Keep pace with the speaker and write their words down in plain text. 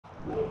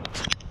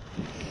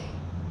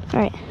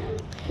Alright,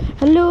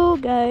 hello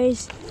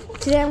guys.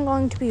 Today I'm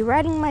going to be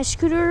riding my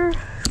scooter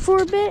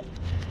for a bit.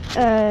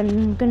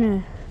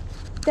 Dad's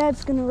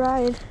gonna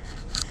ride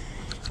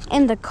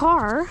in the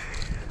car,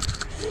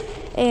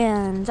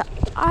 and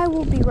I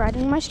will be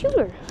riding my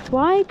scooter.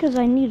 Why? Because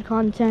I need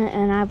content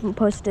and I haven't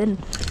posted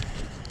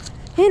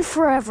in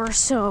forever,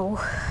 so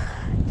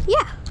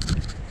yeah.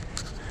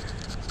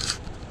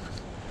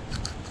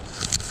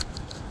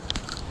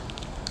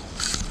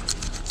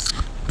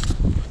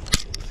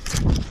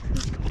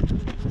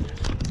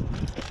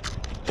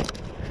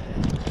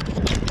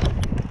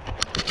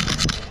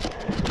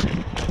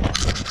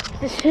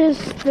 This is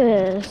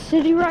the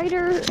City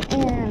Rider,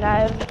 and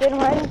I've been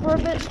riding for a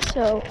bit,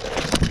 so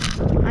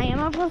I am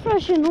a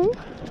professional.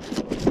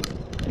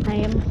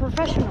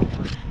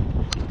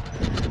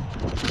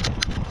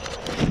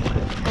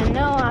 I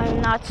know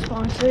I'm not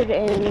sponsored,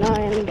 and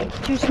I'm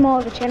too small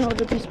of a channel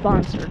to be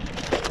sponsored.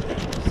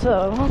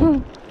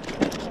 So,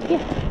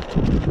 yeah.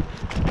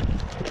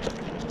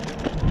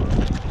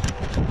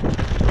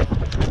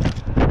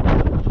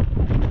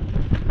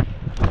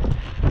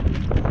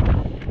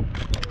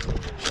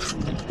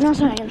 No,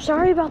 sorry, I'm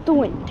sorry about the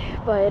wind,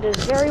 but it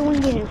is very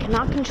windy and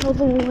cannot control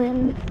the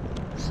wind,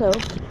 so,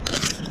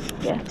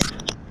 yeah.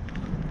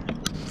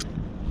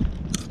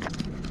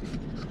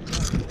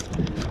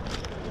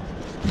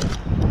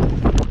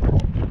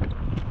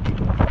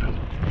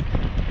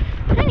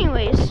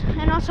 Anyways,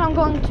 and also I'm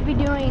going to be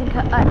doing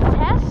a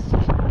test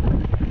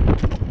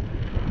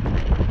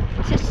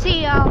to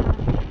see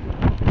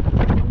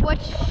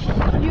which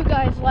you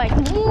guys like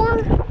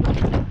more.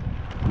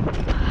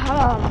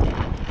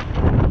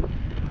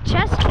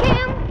 Chest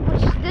cam,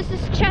 which this is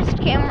chest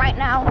cam right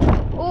now,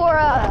 or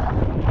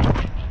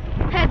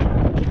head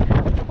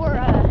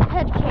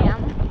cam.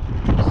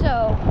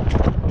 So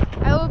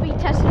I will be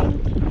testing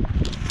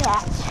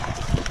that.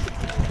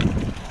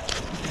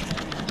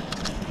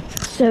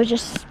 So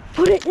just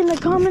put it in the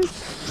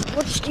comments,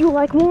 which do you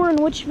like more in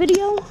which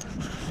video,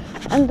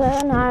 and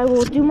then I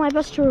will do my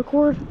best to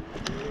record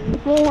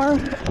more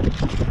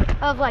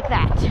of like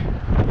that.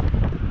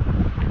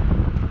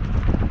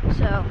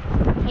 So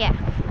yeah.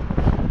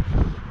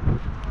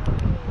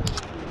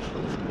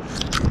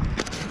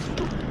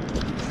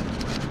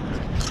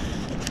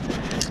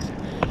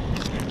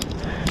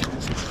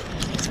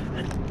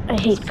 I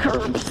hate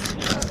curbs.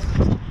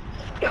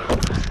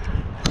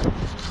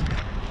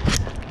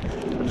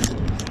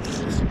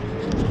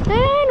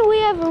 And we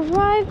have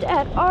arrived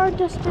at our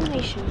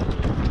destination.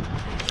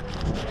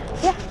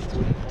 Yeah.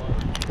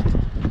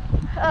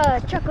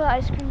 Chocolate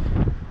ice cream.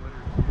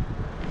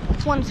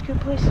 1 scoop,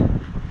 please.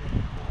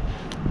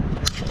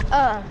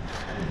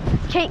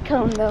 Cake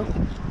cone, though.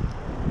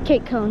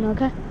 Cake cone,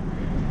 okay?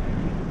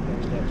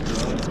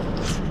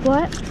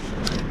 What?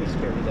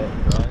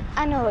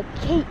 I know, a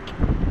cake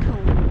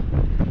cone.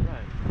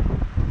 Right.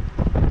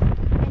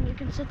 And you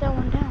can sit that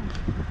one down.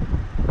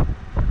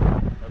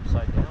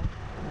 Upside down?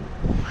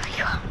 Oh my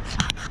god.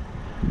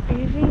 Are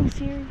you being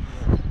serious?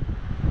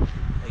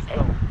 A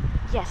cone.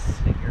 Yes.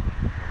 Figure.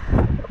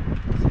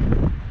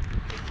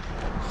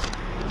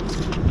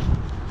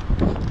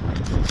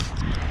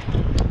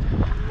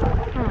 Oh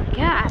my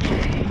god.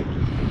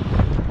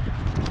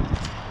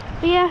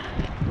 But yeah,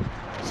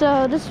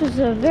 so this was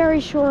a very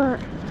short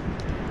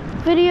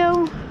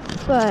video,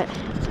 but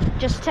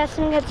just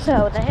testing it.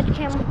 So the head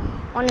cam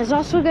one is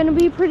also going to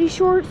be pretty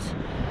short,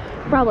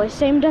 probably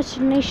same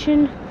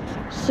destination.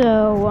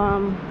 So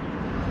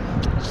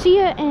see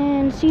ya,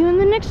 and see you in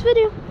the next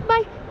video.